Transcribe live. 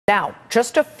Now,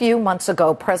 just a few months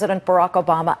ago, President Barack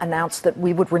Obama announced that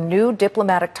we would renew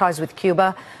diplomatic ties with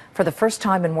Cuba for the first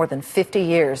time in more than 50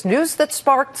 years. News that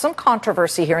sparked some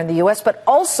controversy here in the U.S., but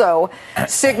also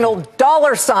signaled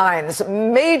dollar signs,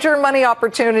 major money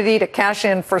opportunity to cash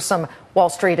in for some Wall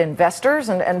Street investors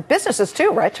and businesses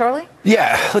too, right, Charlie?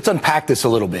 Yeah, let's unpack this a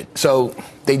little bit. So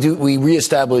we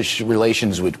reestablish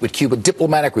relations with Cuba,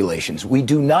 diplomatic relations. We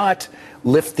do not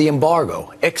lift the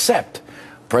embargo, except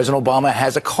President Obama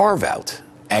has a carve-out,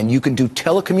 and you can do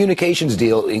telecommunications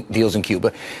deals in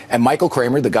Cuba. And Michael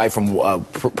Kramer, the guy from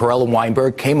Perella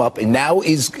Weinberg, came up and now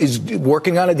is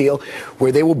working on a deal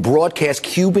where they will broadcast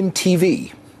Cuban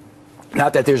TV.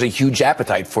 Not that there's a huge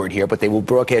appetite for it here, but they will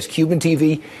broadcast Cuban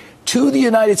TV to the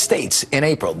United States in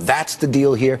April. That's the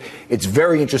deal here. It's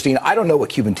very interesting. I don't know what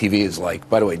Cuban TV is like,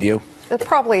 by the way, do you? It's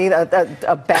probably a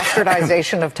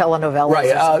bastardization of telenovelas. Right,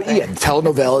 yeah,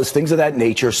 telenovelas, things of that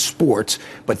nature, sports.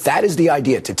 But that is the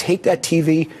idea, to take that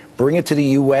TV, bring it to the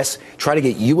U.S., try to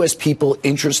get U.S. people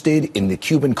interested in the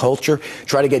Cuban culture,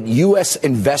 try to get U.S.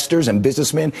 investors and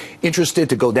businessmen interested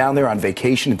to go down there on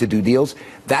vacation and to do deals.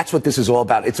 That's what this is all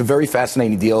about. It's a very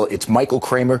fascinating deal. It's Michael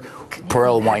Kramer,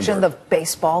 Perella Weinberg. Imagine the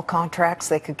baseball contracts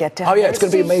they could get down there. Oh, yeah, it's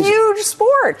going to be amazing. It's a huge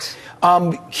sport.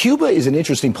 Cuba is an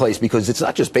interesting place because it's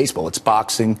not just baseball. It's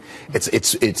boxing.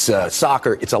 It's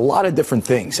soccer. It's a lot of different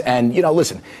things. And, you know,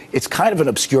 listen, it's kind of an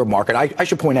obscure market. I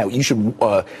should point out, you should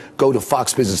go to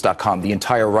foxbusiness.com. The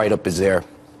entire write-up is there.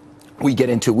 We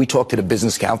talked to the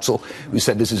business council who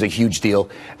said this is a huge deal.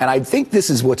 And I think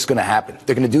this is what's going to happen.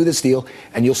 They're going to do this deal,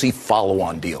 and you'll see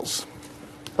follow-on deals.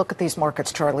 Look at these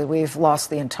markets, Charlie. We've lost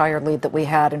the entire lead that we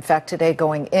had. In fact, today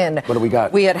going in, what do we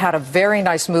got? We had a very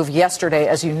nice move yesterday,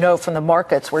 as you know, from the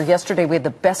markets, where yesterday we had the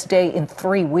best day in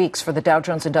 3 weeks for the Dow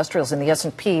Jones Industrials and the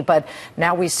S&P. But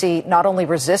now we see not only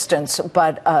resistance,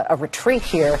 but a retreat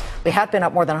here. We had been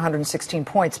up more than 116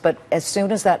 points. But as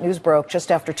soon as that news broke,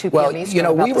 just after 2 p.m. Eastern, you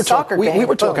know, we were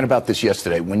talking about this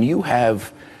yesterday. When you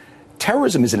have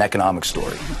terrorism is an economic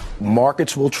story.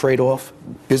 Markets will trade off,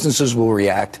 businesses will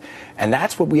react, and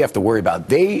that's what we have to worry about.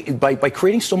 By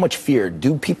creating so much fear,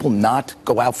 do people not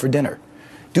go out for dinner?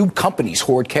 Do companies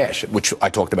hoard cash, which I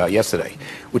talked about yesterday,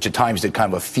 which at times did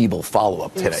kind of a feeble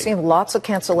follow-up today? We've seen lots of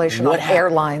cancellation on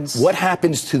airlines. What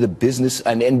happens to the business,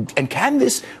 and can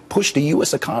this push the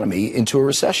U.S. economy into a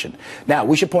recession? Now,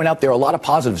 we should point out there are a lot of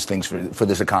positive things for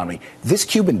this economy. This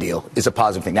Cuban deal is a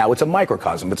positive thing. Now, it's a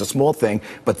microcosm. It's a small thing,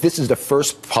 but this is the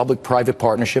first public-private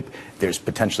partnership. There's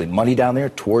potentially money down there,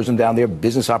 tourism down there,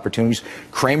 business opportunities.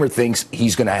 Kramer thinks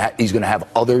he's going to have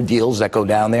other deals that go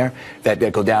down there.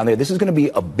 This is going to be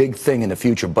a big thing in the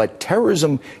future. But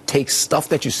terrorism takes stuff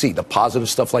that you see, the positive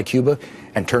stuff like Cuba,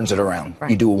 and turns it around.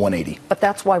 Right. You do a 180. But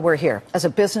that's why we're here. As a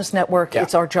business network,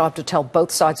 It's our job to tell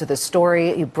both sides of this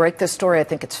story. You break this story. I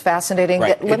think it's fascinating.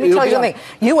 Right. Let me tell you something.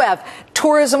 You have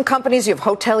tourism companies, you have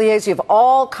hoteliers, you have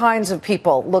all kinds of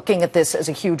people looking at this as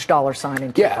a huge dollar sign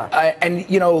in Cuba. Yeah, and,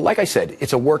 you know, like I said,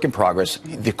 it's a work in progress.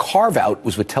 The carve-out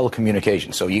was with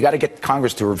telecommunications, so you got to get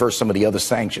Congress to reverse some of the other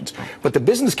sanctions. But the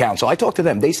Business Council, I talked to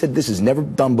them. They said this is never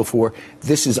done before.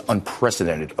 This is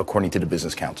unprecedented, according to the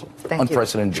Business Council.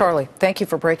 Unprecedented. Charlie, thank you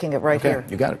for breaking it here.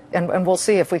 You got it. And we'll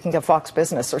see if we can get Fox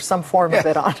Business or some form of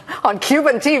it on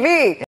Cuban TV.